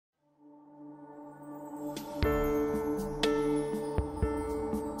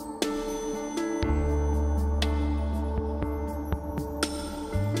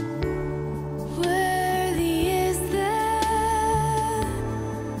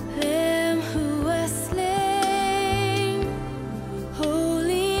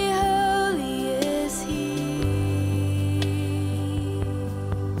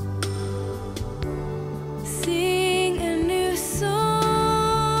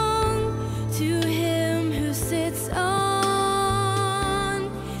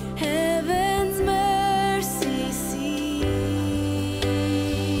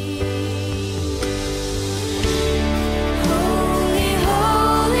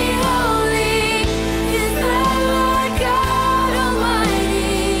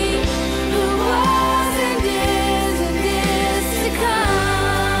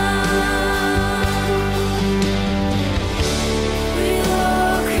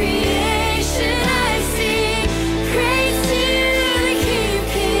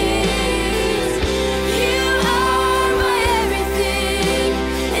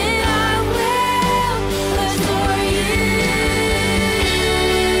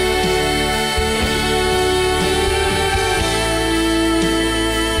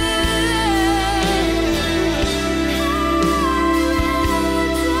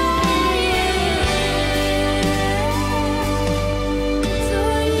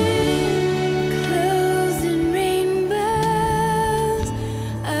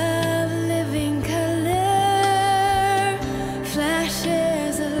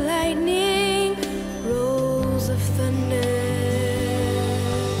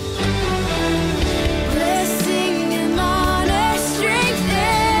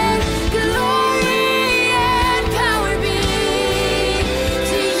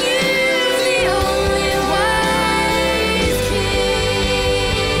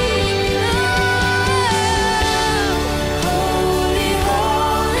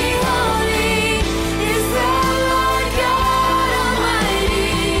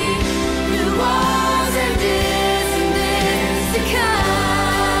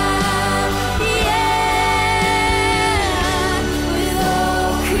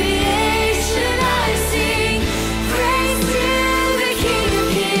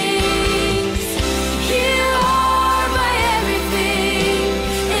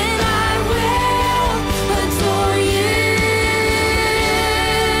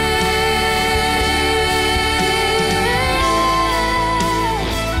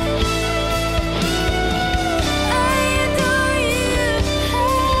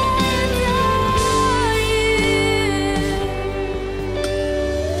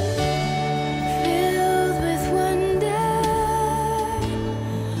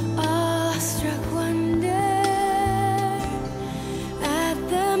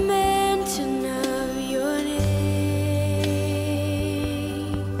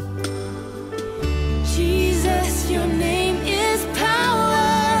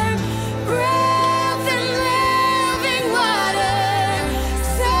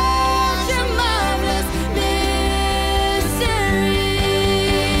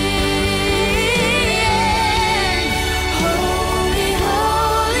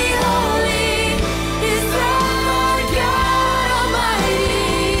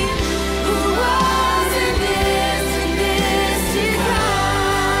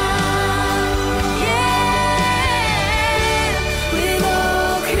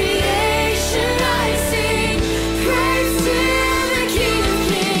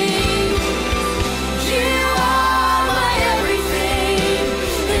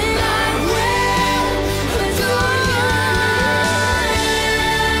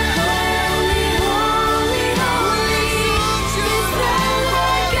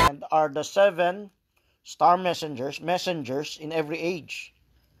are the 7 star messengers in every age.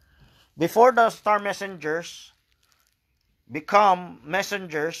 Before the star messengers become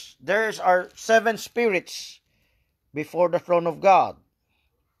messengers, there are 7 spirits before the throne of God.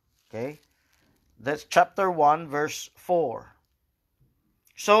 Okay? That's chapter 1, verse 4.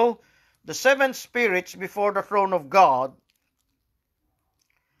 So, the 7 spirits before the throne of God,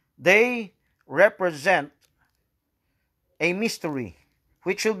 they represent a mystery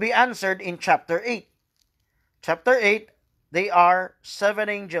which will be answered in chapter 8. Chapter 8, they are 7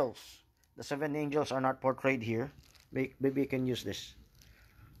 angels. The 7 angels are not portrayed here. Maybe you can use this.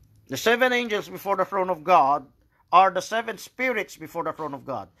 The 7 angels before the throne of God are the 7 spirits before the throne of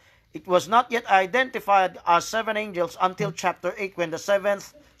God. It was not yet identified as 7 angels until chapter 8 when the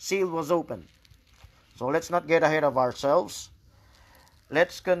 7th seal was opened. So let's not get ahead of ourselves.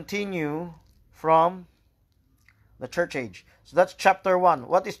 Let's continue from the church age. So that's chapter 1.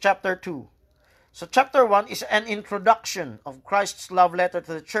 What is chapter 2? So chapter 1 is an introduction of Christ's love letter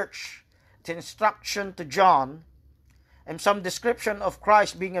to the church. It's an instruction to John and some description of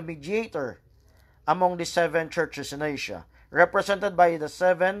Christ being a mediator among the 7 churches in Asia, represented by the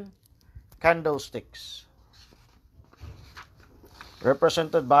 7 candlesticks.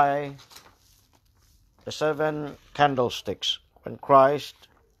 Represented by the 7 candlesticks. When Christ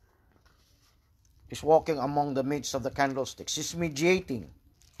is walking among the midst of the candlesticks, he's mediating.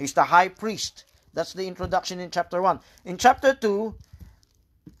 He's the high priest. That's the introduction in chapter 1. In chapter 2,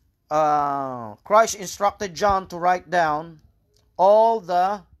 Christ instructed John to write down all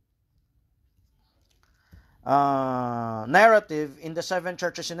the narrative in the 7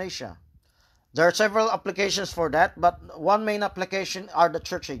 churches in Asia. There are several applications for that, but one main application are the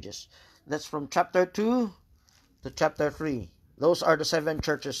church ages. That's from chapter 2 to chapter 3. Those are the 7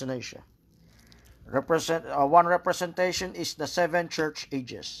 churches in Asia. One representation is the 7 church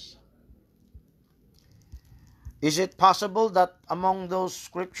ages. Is it possible that among those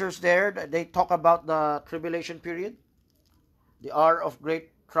scriptures there, they talk about the tribulation period? The hour of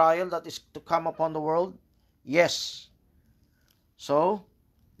great trial that is to come upon the world? Yes. So,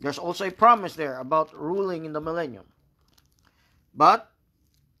 there's also a promise there about ruling in the millennium. But,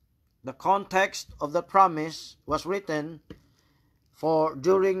 the context of the promise was written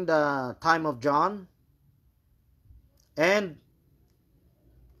during the time of John and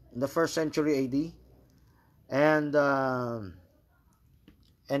in the 1st century AD. And the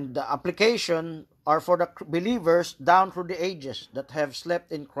application are for the believers down through the ages that have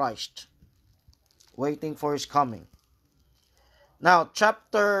slept in Christ, waiting for His coming. Now,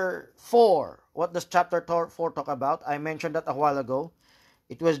 chapter 4. What does chapter 4 talk about? I mentioned that a while ago.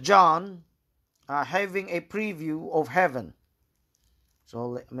 It was John having a preview of heaven.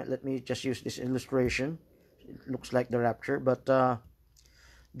 So let me just use this illustration. It looks like the rapture, but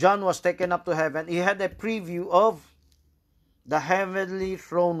John was taken up to heaven. He had a preview of the heavenly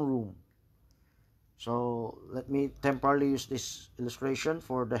throne room. So let me temporarily use this illustration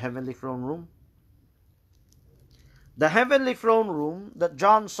for the heavenly throne room. The heavenly throne room that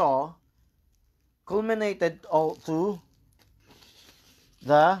John saw culminated all to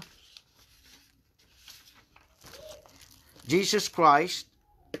the Jesus Christ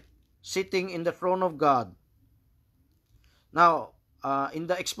sitting in the throne of God. Now, in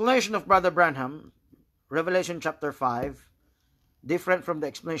the explanation of Brother Branham, Revelation chapter 5, different from the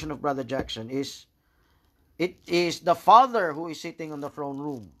explanation of Brother Jackson, it is the Father who is sitting on the throne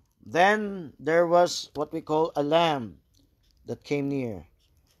room. Then there was what we call a lamb that came near.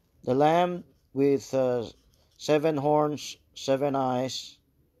 The lamb with 7 horns, 7 eyes.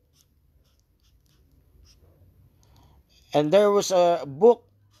 And there was a book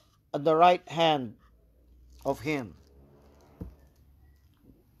at the right hand of him.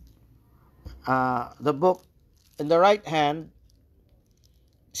 The book in the right hand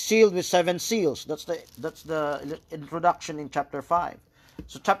sealed with 7 seals. That's the introduction in chapter 5.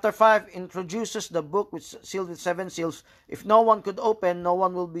 So chapter 5 introduces the book which sealed with 7 seals. If no one could open, no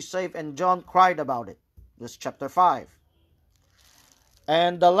one will be saved, and John cried about it. That's chapter 5.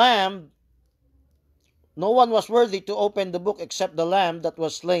 And the lamb, no one was worthy to open the book except the lamb that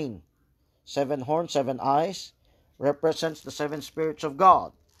was slain. 7 horns, 7 eyes, represents the 7 spirits of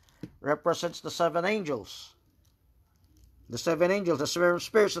God. Represents the 7 angels. The 7 angels, the 7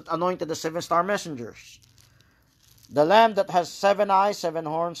 spirits that anointed the 7 star messengers. The lamb that has 7 eyes, 7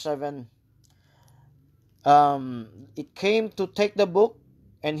 horns, 7. It came to take the book,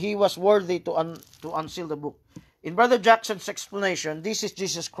 and he was worthy to unseal the book. In Brother Jackson's explanation, this is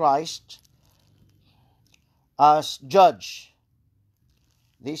Jesus Christ as judge.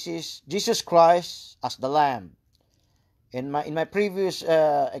 This is Jesus Christ as the lamb. In my previous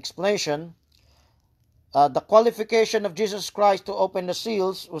explanation, the qualification of Jesus Christ to open the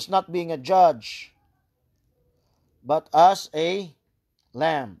seals was not being a judge, but as a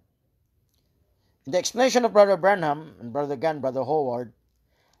lamb. In the explanation of Brother Branham and Brother Gann, Brother Howard,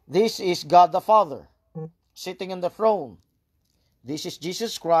 this is God the Father sitting on the throne. This is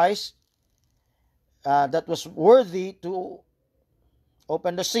Jesus Christ that was worthy to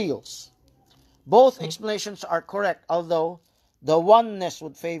open the seals. Both explanations are correct, although the oneness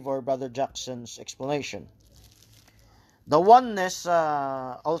would favor Brother Jackson's explanation. The oneness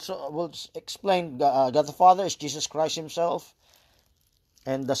also will explain God the Father is Jesus Christ himself,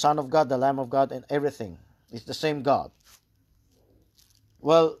 and the Son of God, the Lamb of God, and everything. It's the same God.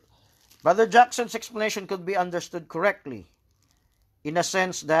 Well, Brother Jackson's explanation could be understood correctly in a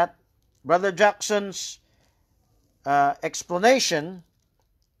sense that Brother Jackson's explanation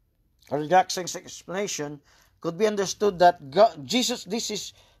could be understood that God, Jesus,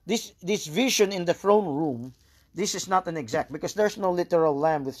 this vision in the throne room, this is not an exact, because there's no literal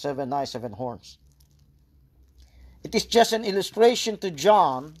lamb with 7 eyes, 7 horns. It is just an illustration to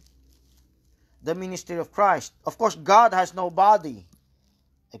John, the ministry of Christ. Of course, God has no body,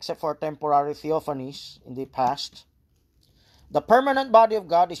 except for temporary theophanies in the past. The permanent body of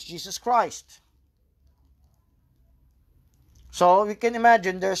God is Jesus Christ. So we can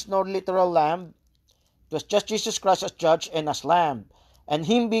imagine there's no literal lamb. It was just Jesus Christ as judge and as lamb. And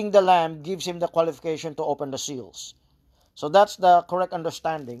him being the lamb gives him the qualification to open the seals. So that's the correct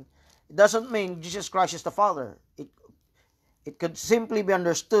understanding. It doesn't mean Jesus Christ is the Father. It could simply be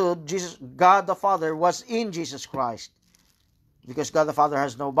understood God the Father was in Jesus Christ, because God the Father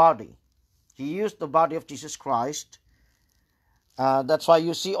has no body. He used the body of Jesus Christ. That's why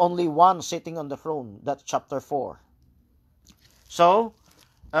you see only one sitting on the throne. That's chapter 4. So,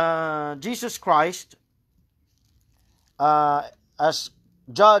 Jesus Christ, as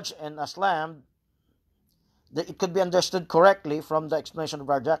judge and as lamb, it could be understood correctly from the explanation of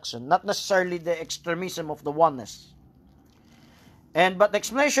Brother Jackson, not necessarily the extremism of the oneness. But the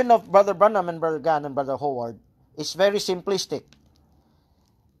explanation of Brother Branham and Brother Gann and Brother Howard is very simplistic.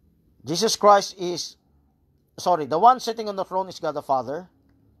 Jesus Christ the one sitting on the throne is God the Father.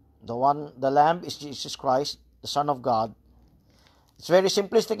 The Lamb is Jesus Christ, the Son of God. It's very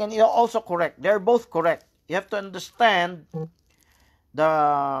simplistic and also correct. They're both correct. You have to understand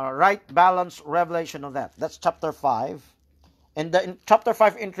the right balanced revelation of that. That's chapter 5. And chapter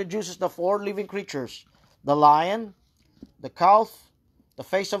 5 introduces the 4 living creatures: the lion, the calf, the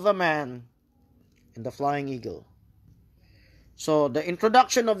face of the man, and the flying eagle. So the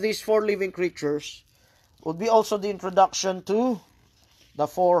introduction of these 4 living creatures would be also the introduction to the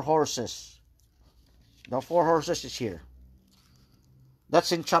 4 horses. The 4 horses is here.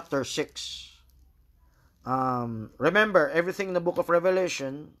 That's in chapter 6. Remember, everything in the book of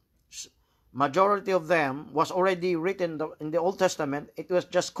Revelation, majority of them was already written in the Old Testament. It was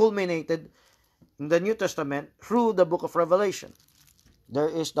just culminated in the New Testament through the book of Revelation. There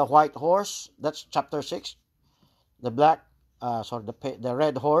is the white horse. That's chapter 6. The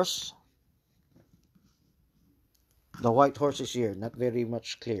red horse. The white horse is here. Not very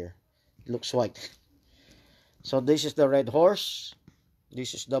much clear. It looks white. So this is the red horse.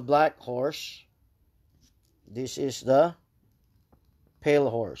 This is the black horse. This is the pale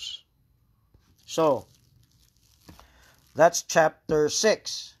horse. So, that's chapter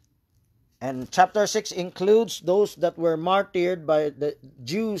 6. And chapter 6 includes those that were martyred by the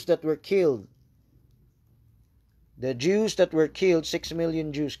Jews that were killed. The Jews that were killed, 6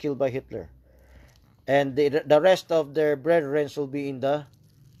 million Jews killed by Hitler. And the rest of their brethren will be in the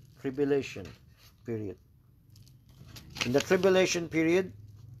tribulation period. In the tribulation period,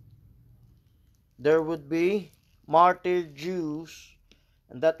 there would be martyred Jews,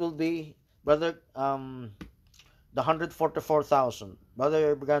 and that will be the 144,000.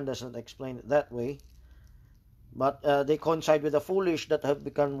 Brother Brigham doesn't explain it that way, but they coincide with the foolish that have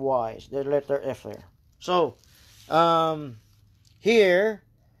become wise. They're letter F there. So, here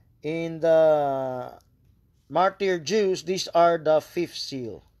in the martyred Jews, these are the 5th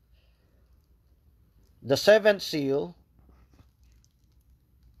seal. The 7th seal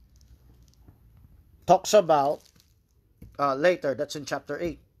talks about later. That's in chapter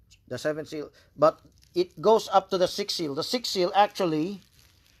 8, the 7th seal. But it goes up to the 6th seal. The 6th seal actually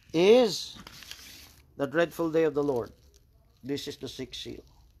is the dreadful day of the Lord. This is the 6th seal.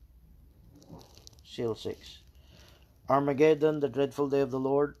 Seal 6. Armageddon, the dreadful day of the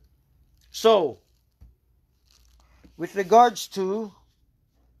Lord. So, with regards to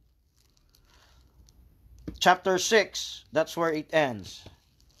chapter 6, that's where it ends.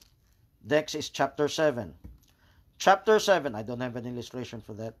 Next is chapter 7. Chapter 7, I don't have an illustration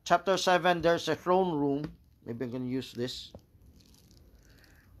for that. Chapter 7, there's a throne room. Maybe I'm going to use this.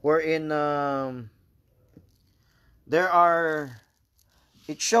 Wherein there are,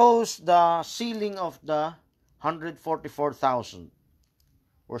 it shows the ceiling of the 144,000.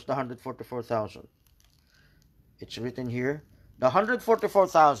 Where's the 144,000? It's written here. The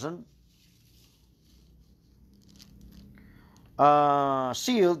 144,000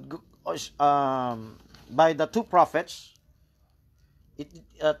 sealed by the two prophets.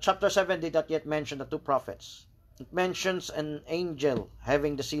 Chapter 7 did not yet mention the two prophets. It mentions an angel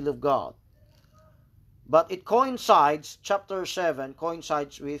having the seal of God. But it coincides, chapter 7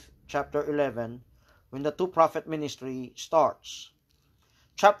 coincides with chapter 11 when the two prophet ministry starts.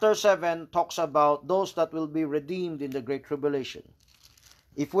 Chapter 7 talks about those that will be redeemed in the Great Tribulation.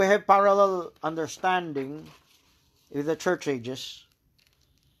 If we have parallel understanding with the church ages,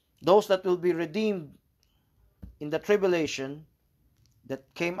 those that will be redeemed in the tribulation that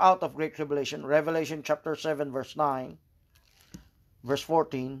came out of Great Tribulation, Revelation chapter 7 verse 9, verse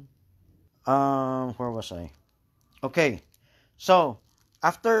 14, where was I? Okay, so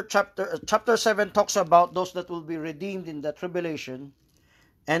after chapter 7 talks about those that will be redeemed in the tribulation,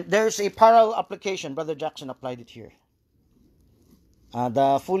 and there's a parallel application. Brother Jackson applied it here.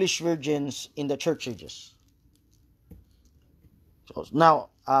 The foolish virgins in the church ages. So now,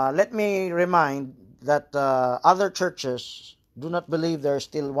 let me remind that other churches do not believe there's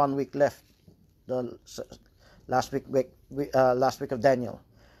still 1 week left. The last week of Daniel.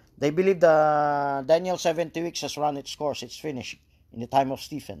 They believe the Daniel 70 weeks has run its course. It's finished in the time of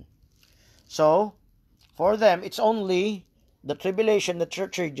Stephen. So, for them, it's only the tribulation, the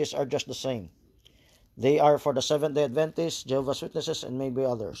church ages are just the same. They are for the Seventh-day Adventists, Jehovah's Witnesses, and maybe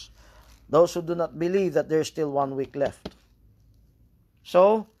others. Those who do not believe that there's still 1 week left.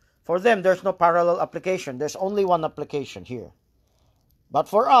 So, for them, there's no parallel application. There's only one application here. But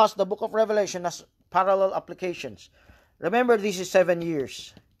for us, the book of Revelation has parallel applications. Remember, this is 7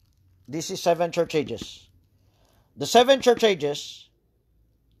 years. This is 7 church ages. The 7 church ages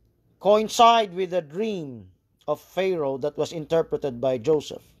coincide with the dream of Pharaoh that was interpreted by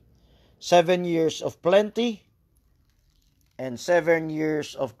Joseph. 7 years of plenty and 7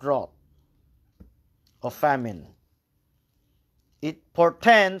 years of drought, of famine. It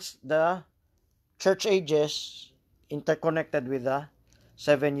portends the church ages interconnected with the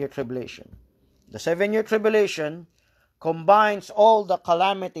 7-year tribulation. The 7-year tribulation combines all the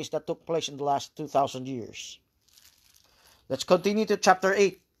calamities that took place in the last 2,000 years. Let's continue to chapter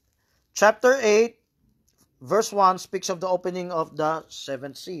 8. Chapter 8, verse 1 speaks of the opening of the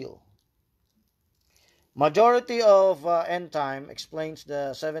 7th seal. Majority of end time explains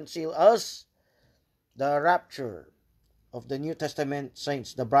the 7th seal as the rapture of the New Testament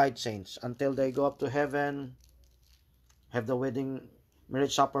saints, the bride saints, until they go up to heaven, have the wedding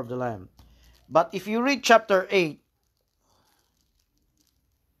marriage supper of the Lamb. But if you read chapter 8,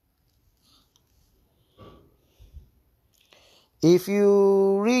 if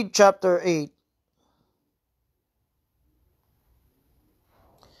you read chapter 8,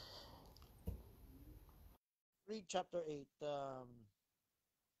 read chapter 8,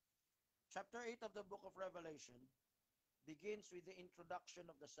 chapter 8 of the book of Revelation begins with the introduction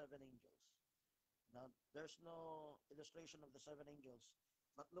of the 7 angels. Now, there's no illustration of the 7 angels,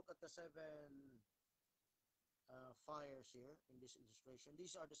 but look at the 7 fires here in this illustration.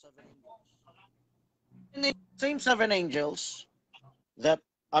 These are the 7 angels. And the same 7 angels that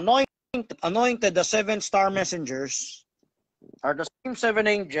anointed the 7 star messengers are the same 7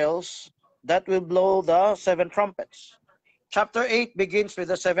 angels that will blow the 7 trumpets. Chapter 8 begins with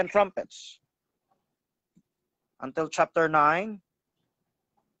the 7 trumpets until chapter 9,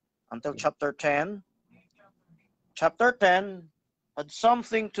 until chapter 10. Chapter 10 had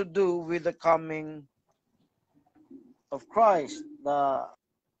something to do with the coming of Christ. Look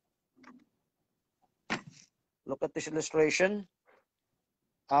at this illustration.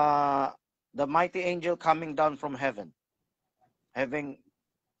 The mighty angel coming down from heaven, having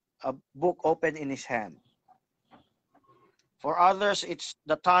a book open in his hand. For others, it's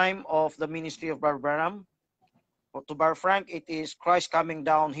the time of the ministry of Brother Branham. But to Brother Frank, it is Christ coming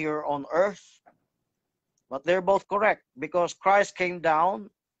down here on earth. But they're both correct, because Christ came down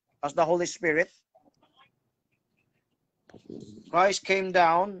as the Holy Spirit. Christ came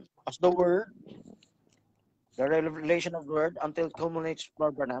down as the Word, the revelation of the Word, until it culminates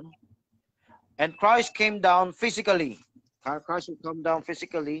Brother Branham. And Christ came down physically. Christ will come down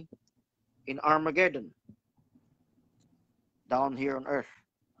physically in Armageddon, down here on earth,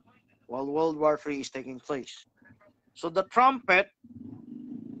 while World War III is taking place. So the trumpet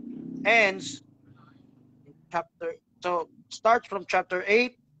ends chapter, so starts from chapter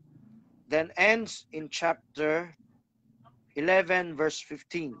 8, then ends in chapter 11, verse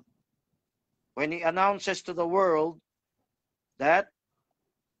 15, when he announces to the world that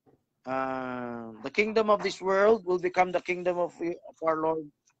the kingdom of this world will become the kingdom of our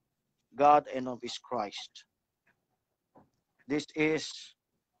Lord God and of his Christ. This is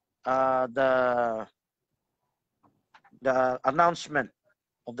the announcement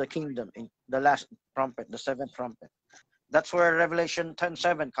of the kingdom in the last trumpet, the seventh trumpet. That's where Revelation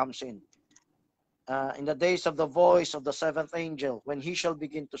 10:7 comes in. In the days of the voice of the seventh angel, when he shall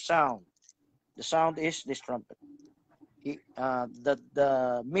begin to sound, the sound is this trumpet.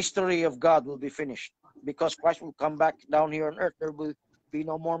 The mystery of God will be finished because Christ will come back down here on earth. There will be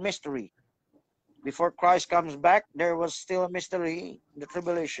no more mystery. Before Christ comes back, there was still a mystery in the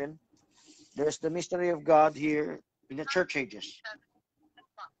tribulation. There's the mystery of God here in the church ages.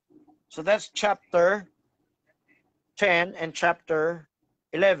 So that's chapter 10 and chapter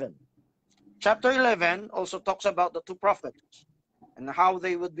 11. Chapter 11 also talks about the two prophets and how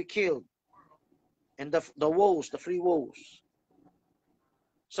they would be killed and the woes, the three woes.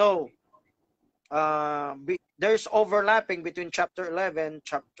 So there's overlapping between chapter 11,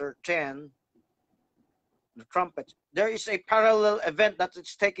 chapter 10, the trumpet. There is a parallel event that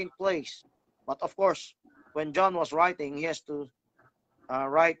is taking place. But of course, when John was writing, he has to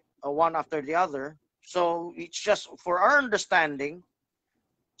write one after the other. So it's just for our understanding,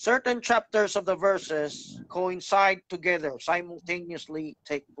 certain chapters of the verses coincide together, simultaneously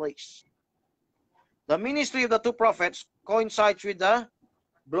take place. The ministry of the two prophets coincides with the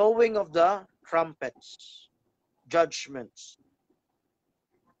blowing of the trumpets, judgments.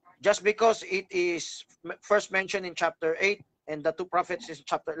 Just because it is first mentioned in chapter 8 and the two prophets is in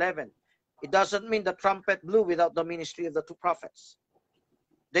chapter 11, it doesn't mean the trumpet blew without the ministry of the two prophets.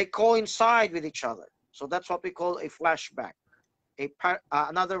 They coincide with each other. So that's what we call a flashback.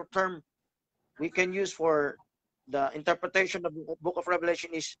 Another term we can use for the interpretation of the book of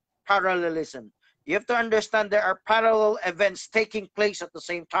Revelation is parallelism. You have to understand there are parallel events taking place at the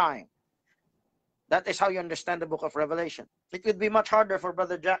same time. That is how you understand the book of Revelation. It would be much harder for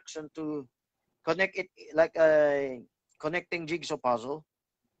Brother Jackson to connect it like a connecting jigsaw puzzle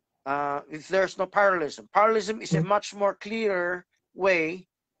if there's no parallelism. Parallelism is a much more clearer way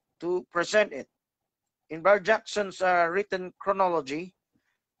to present it. In Brother Jackson's written chronology,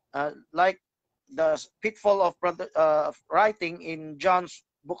 like the pitfall of writing in John's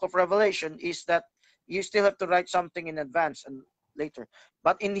book of Revelation is that you still have to write something in advance and later.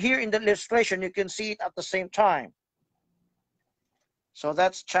 But in here in the illustration, you can see it at the same time. So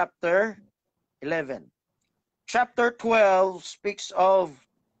that's chapter 11. Chapter 12 speaks of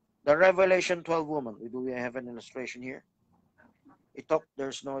the Revelation 12 woman. Do we have an illustration here?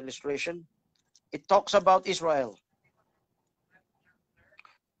 There's no illustration. It talks about Israel.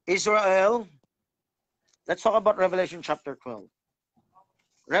 Israel. Let's talk about Revelation chapter 12.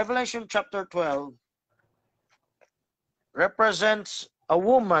 Revelation chapter 12 represents a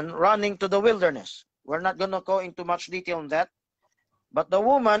woman running to the wilderness. We're not going to go into much detail on that. But the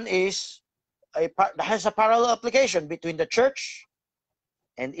woman has a parallel application between the church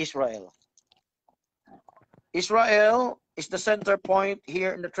and Israel. Israel is the center point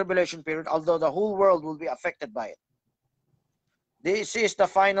here in the tribulation period, although the whole world will be affected by it. This is the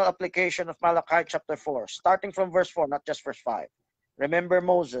final application of Malachi chapter 4, starting from verse 4, not just verse 5. Remember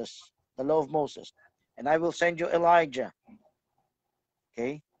Moses, the law of Moses, and I will send you Elijah.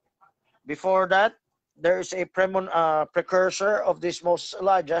 Okay. Before that, there is a precursor of this Moses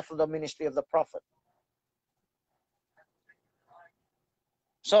Elijah for the ministry of the prophet.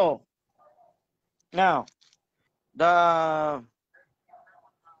 So, now,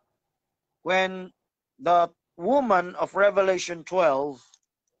 when the woman of Revelation 12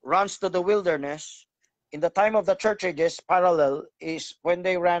 runs to the wilderness, in the time of the church ages, parallel is when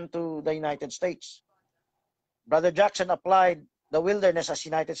they ran to the United States. Brother Jackson applied the wilderness as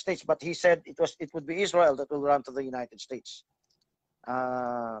United States, but he said it would be Israel that will run to the United States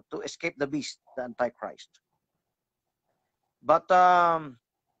to escape the beast, the Antichrist. But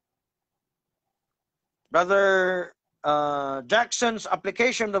Brother Jackson's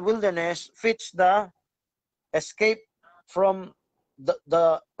application of the wilderness fits the escape from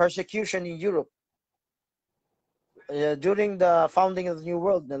the persecution in Europe during the founding of the New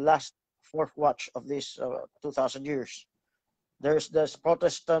World, the last fourth watch of this 2,000 years. There's this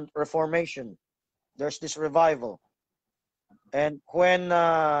Protestant Reformation. There's this revival. And when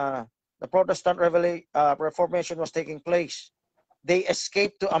the Protestant Reformation was taking place, they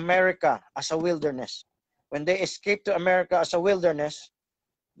escaped to America as a wilderness. When they escaped to America as a wilderness,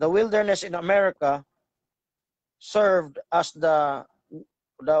 the wilderness in America served as the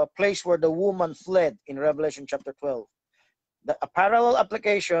place where the woman fled in Revelation chapter 12. A parallel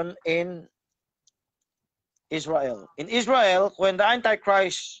application in Israel. In Israel, when the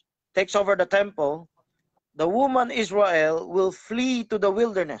Antichrist takes over the temple, the woman Israel will flee to the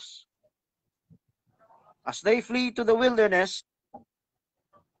wilderness. As they flee to the wilderness,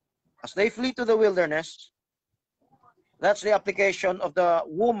 that's the application of the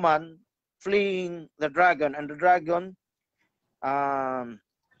woman fleeing the dragon, and the dragon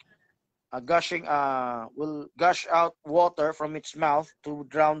will gush out water from its mouth to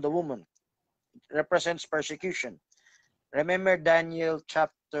drown the woman. It represents persecution. Remember Daniel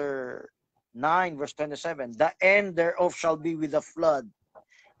chapter 9 verse 27. The end thereof shall be with a flood.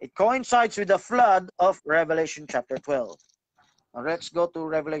 It coincides with the flood of Revelation chapter 12. Now let's go to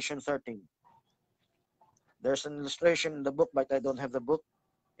Revelation 13. There's an illustration in the book, but I don't have the book.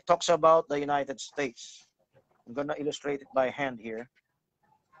 It talks about the United States. I'm going to illustrate it by hand here.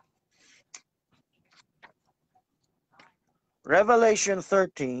 Revelation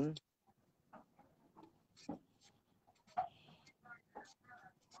 13.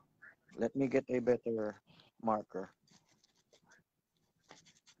 Let me get a better marker.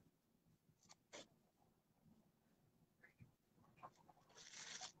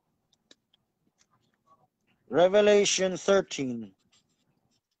 Revelation 13.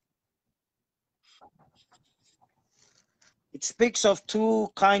 It speaks of two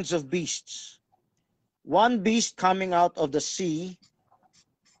kinds of beasts. One beast coming out of the sea,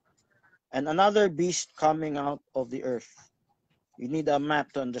 and another beast coming out of the earth. You need a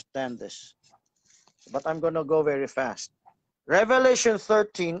map to understand this, but I'm going to go very fast. Revelation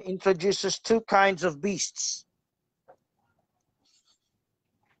 13 introduces two kinds of beasts.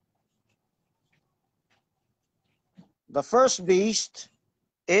 The first beast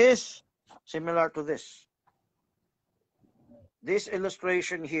is similar to this. This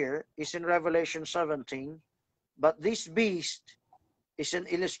illustration here is in Revelation 17, but this beast is an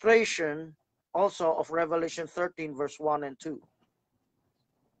illustration also of Revelation 13 verse 1 and 2.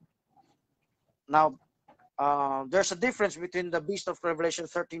 Now, there's a difference between the beast of Revelation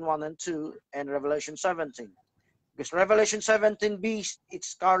 13, 1 and 2 and Revelation 17. Because Revelation 17 beast, it's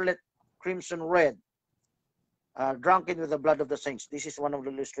scarlet, crimson, red, drunken with the blood of the saints. This is one of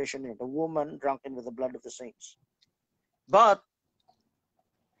the illustrations here. The woman drunken with the blood of the saints. But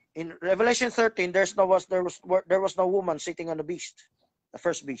in Revelation 13, there was no woman sitting on the beast, the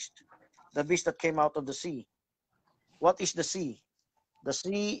first beast, the beast that came out of the sea. What is the sea? The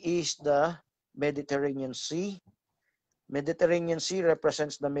sea is the Mediterranean Sea. Mediterranean Sea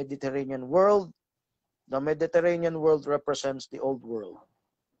represents the Mediterranean world. The Mediterranean world represents the old world.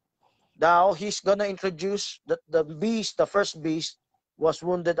 Now he's gonna introduce that the beast, the first beast, was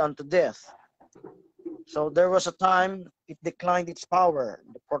wounded unto death. So there was a time it declined its power.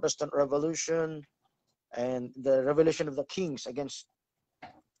 The Protestant Revolution and the revolution of the kings against.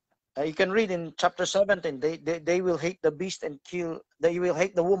 You can read in chapter 17. They will hate the beast and kill. They will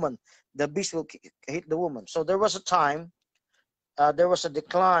hate the woman. The beast will hate the woman. So there was a time. There was a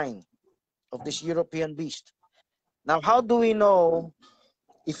decline of this European beast. Now, how do we know?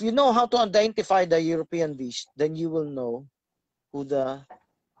 If you know how to identify the European beast, then you will know who the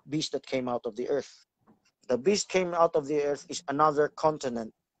beast that came out of the earth. The beast came out of the earth is another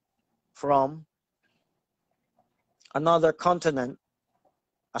continent from another continent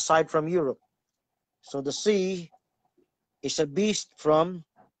aside from Europe. So the sea is a beast from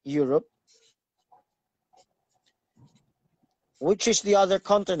Europe. Which is the other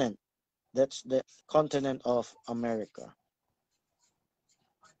continent? That's the continent of America.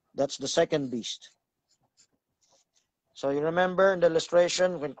 That's the second beast. So you remember in the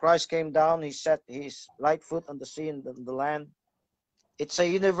illustration when Christ came down, he set his right foot on the sea and the land. It's a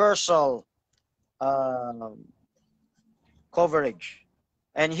universal coverage.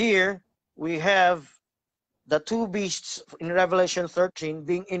 And here we have the two beasts in Revelation 13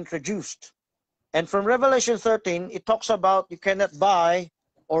 being introduced. And from Revelation 13, it talks about you cannot buy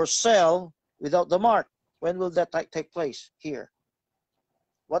or sell without the mark. When will that take place? Here.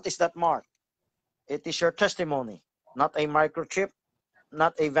 What is that mark? It is your testimony, not a microchip,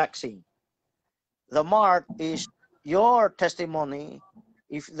 not a vaccine. The mark is your testimony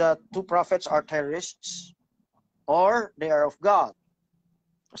if the two prophets are terrorists or they are of God.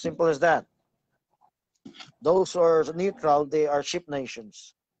 As simple as that. Those who are neutral, they are ship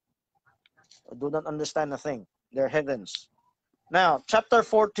nations. Do not understand a thing. They're heathens. Now, chapter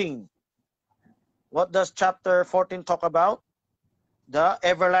 14. What does chapter 14 talk about? The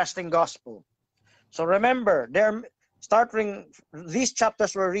everlasting gospel. So remember, starting these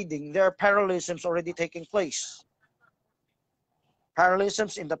chapters we're reading, there are parallelisms already taking place.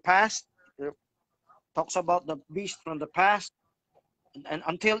 Parallelisms in the past, talks about the beast from the past, and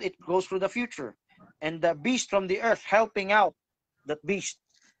until it goes through the future. And the beast from the earth helping out that beast.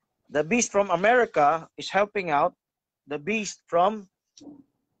 The beast from America is helping out the beast from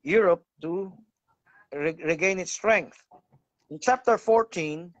Europe to regain its strength. In chapter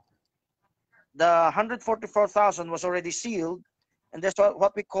 14, the 144,000 was already sealed, and that's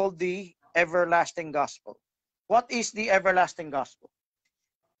what we call the everlasting gospel. What is the everlasting gospel?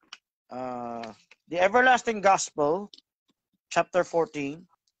 The everlasting gospel, chapter 14,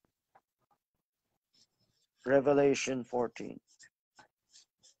 Revelation 14.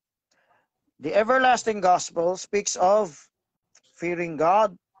 The everlasting gospel speaks of fearing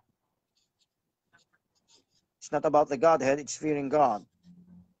God. It's not about the Godhead, it's fearing God.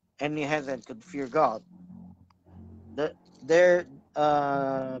 Any heathen could fear God.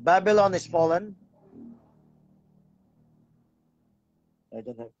 Babylon is fallen. I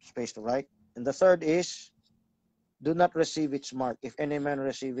don't have space to write. And the third is, do not receive its mark. If any man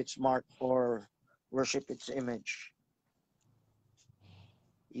receive its mark or worship its image,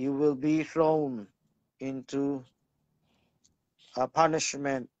 you will be thrown into a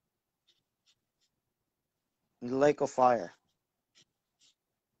punishment in the lake of fire.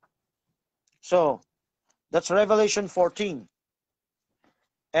 So, that's Revelation 14.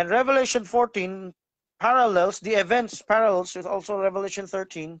 And Revelation 14 parallels, the events parallels with also Revelation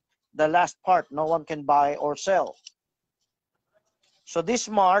 13, the last part, no one can buy or sell. So this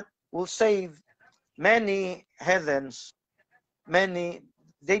mark will save many heathens, many,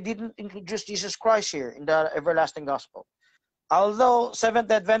 they didn't introduce Jesus Christ here in the everlasting gospel. Although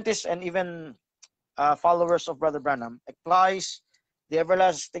Seventh Adventists and even followers of Brother Branham applies the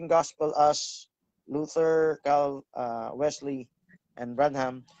everlasting gospel as Luther, Wesley, and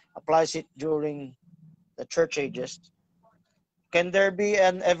Branham applies it during the church ages. Can there be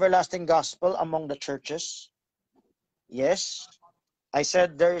an everlasting gospel among the churches? Yes. I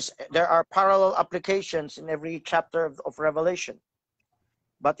said there are parallel applications in every chapter of Revelation.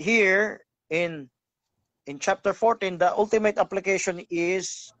 But here in chapter 14, the ultimate application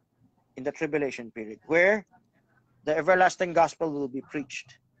is in the tribulation period, where the everlasting gospel will be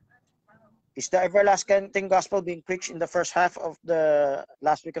preached. Is the everlasting gospel being preached in the first half of the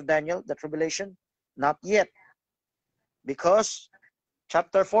last week of Daniel, the tribulation? Not yet. Because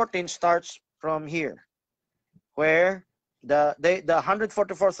chapter 14 starts from here, where the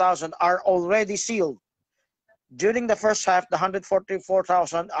 144,000 are already sealed. During the first half, the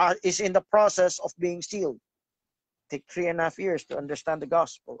 144,000 is in the process of being sealed. Take 3.5 years to understand the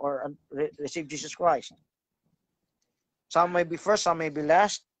gospel or receive Jesus Christ. Some may be first, some may be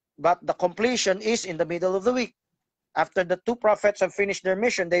last, but the completion is in the middle of the week. After the two prophets have finished their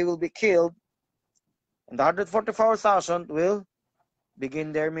mission, they will be killed, and the 144,000 will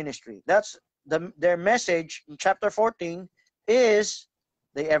begin their ministry. That's their message in chapter 14 is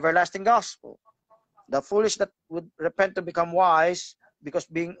the everlasting gospel. The foolish that would repent to become wise, because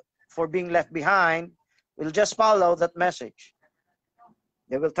being left behind, will just follow that message.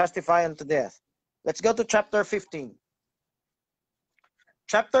 They will testify unto death. Let's go to chapter 15.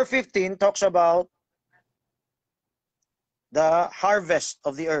 Chapter 15 talks about the harvest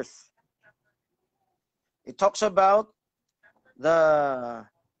of the earth. It talks about the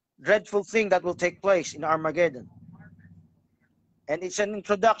dreadful thing that will take place in Armageddon. And it's an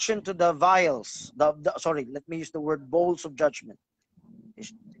introduction to the vials. Sorry, let me use the word bowls of judgment.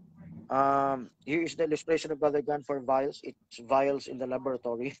 Here is the illustration of Brother Gun for vials. It's vials in the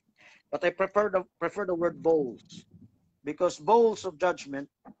laboratory. But I prefer the word bowls, because bowls of judgment,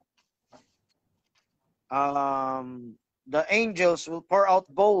 the angels will pour out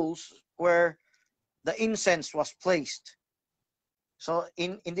bowls where the incense was placed. So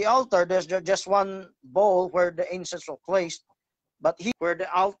in the altar, there's just one bowl where the incense was placed, but here where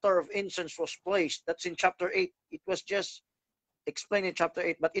the altar of incense was placed, that's in chapter 8. It was just explained in chapter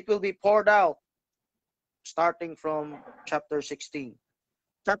 8, but it will be poured out starting from chapter 16.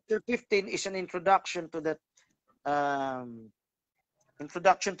 Chapter 15 is an introduction to that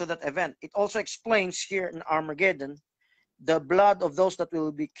event. It also explains here in Armageddon, the blood of those that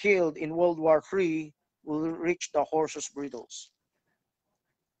will be killed in World War III will reach the horses' bridles.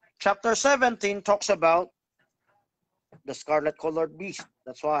 Chapter 17 talks about the scarlet-colored beast.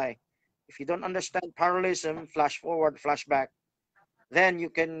 That's why, if you don't understand parallelism, flash forward, flash back, then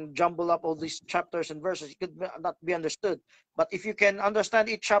you can jumble up all these chapters and verses. It could not be understood. But if you can understand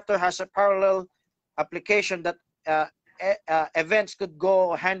each chapter has a parallel application that events could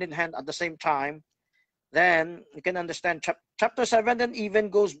go hand in hand at the same time, then you can understand. Chapter 7 then even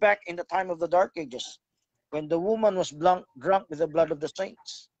goes back in the time of the Dark Ages. when the woman was drunk with the blood of the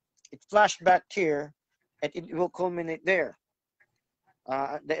saints. It flashed back here, and it will culminate there.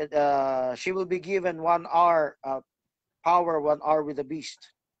 She will be given 1 hour power, 1 hour with the beast.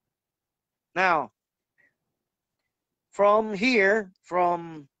 Now, from here,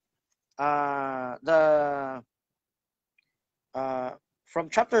 from the from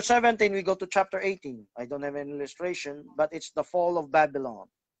chapter 17, we go to chapter 18. I don't have an illustration, but it's the fall of Babylon.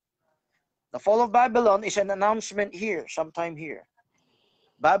 The fall of Babylon is an announcement here, sometime here.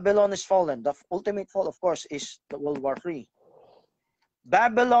 Babylon is fallen. The ultimate fall, of course, is the World War III.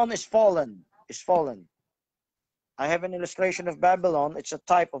 Babylon is fallen. I have an illustration of Babylon. It's a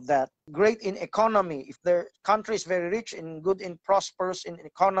type of that. Great in economy. If their country is very rich and good and prosperous in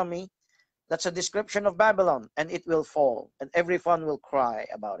economy, that's a description of Babylon, and it will fall, and everyone will cry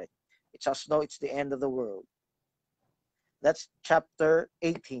about it. It's as though it's the end of the world. That's chapter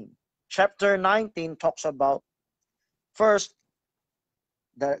 18. Chapter 19 talks about, first,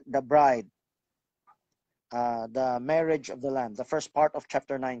 the bride, the marriage of the Lamb, the first part of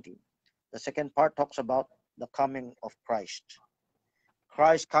chapter 19. The second part talks about the coming of Christ.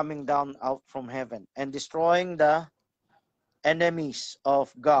 Christ coming down out from heaven and destroying the enemies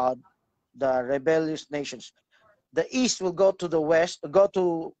of God, the rebellious nations. The east will go to the west, go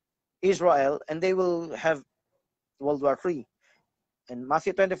to Israel, and they will have World War III. And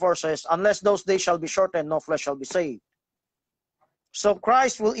Matthew 24 says, unless those days shall be shortened, no flesh shall be saved. So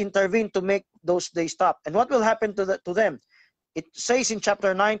Christ will intervene to make those days stop. And what will happen to them? It says in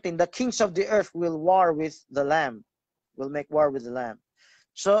chapter 19, the kings of the earth will war with the Lamb, will make war with the Lamb.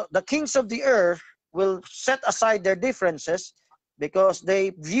 So the kings of the earth will set aside their differences because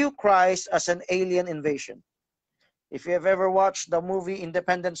they view Christ as an alien invasion. If you have ever watched the movie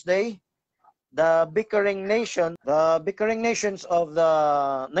Independence Day, the bickering nations of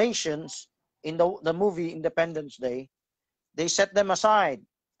the nations in the movie Independence Day, they set them aside.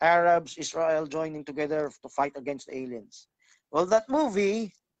 Arabs, Israel joining together to fight against aliens. Well, that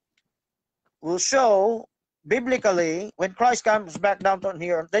movie will show biblically when Christ comes back down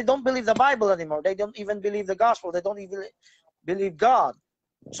here, they don't believe the Bible anymore. They don't even believe the gospel. They don't even believe God.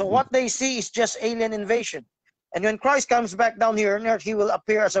 So what they see is just alien invasion. And when Christ comes back down here on earth, he will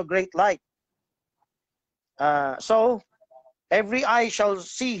appear as a great light. So every eye shall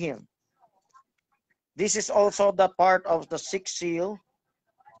see him. This is also the part of the sixth seal,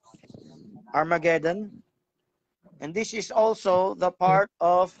 Armageddon. And this is also the part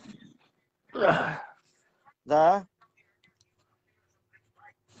of the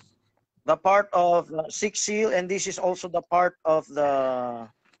part of the sixth seal, and this is also the part of the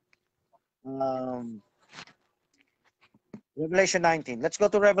Revelation 19. Let's go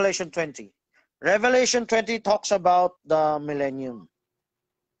to Revelation 20. Revelation 20 talks about the millennium.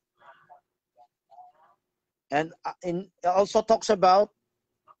 And it also talks about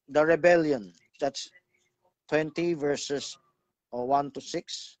the rebellion. That's 20 verses 1 to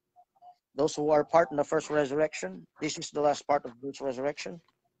 6. Those who are part in the first resurrection. This is the last part of this resurrection.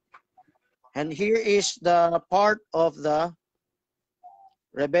 And here is the part of the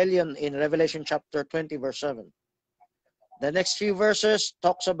rebellion in Revelation chapter 20 verse 7. The next few verses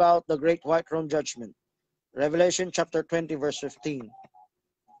talks about the great white throne judgment. Revelation chapter 20 verse 15.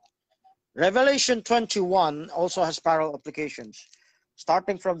 Revelation 21 also has parallel applications,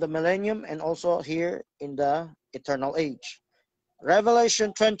 starting from the millennium and also here in the eternal age.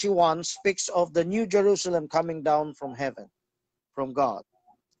 Revelation 21 speaks of the new Jerusalem coming down from heaven, from God.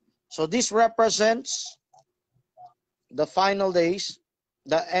 So this represents the final days,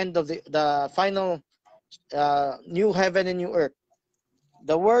 the end of the final new heaven and new earth.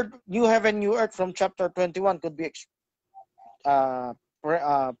 The word new heaven, new earth from chapter 21 could be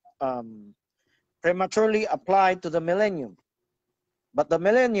prematurely applied to the millennium. But the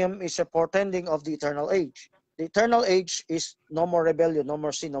millennium is a portending of the eternal age. The eternal age is no more rebellion, no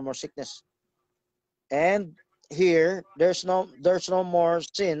more sin, no more sickness. And here, there's no more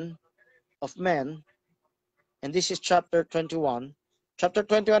sin of men. And this is chapter 21. Chapter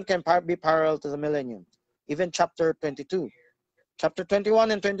 21 can be parallel to the millennium. Even chapter 22. Chapter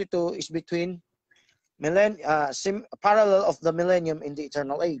 21 and 22 is between parallel of the millennium in the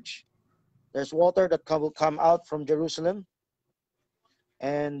eternal age. There's water that will come out from Jerusalem,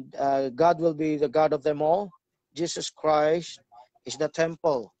 and God will be the God of them all. Jesus Christ is the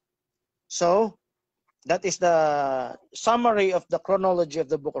temple. So that is the summary of the chronology of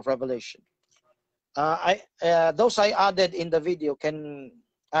the book of Revelation. Those I added in the video can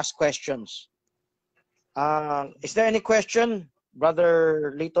ask questions. Is there any question,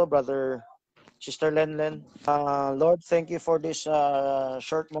 Brother Lito, Brother Sister Lenlen? Lord, thank you for this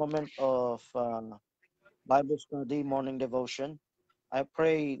short moment of Bible study, morning devotion. I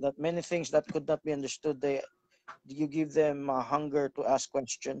pray that many things that could not be understood, you give them a hunger to ask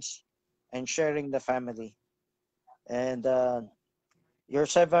questions and sharing the family. And your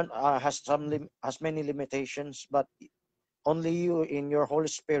servant has many limitations, but only you in your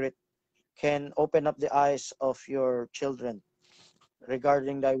Holy Spirit can open up the eyes of your children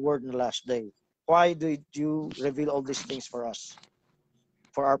regarding thy word in the last day. Why did you reveal all these things for us?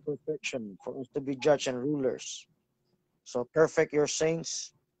 For our perfection, for us to be judges and rulers. So perfect your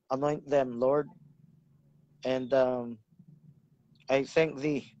saints, anoint them, Lord. And I thank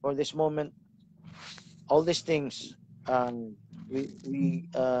thee for this moment. All these things um, we we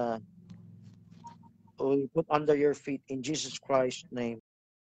uh, we put under your feet in Jesus Christ's name.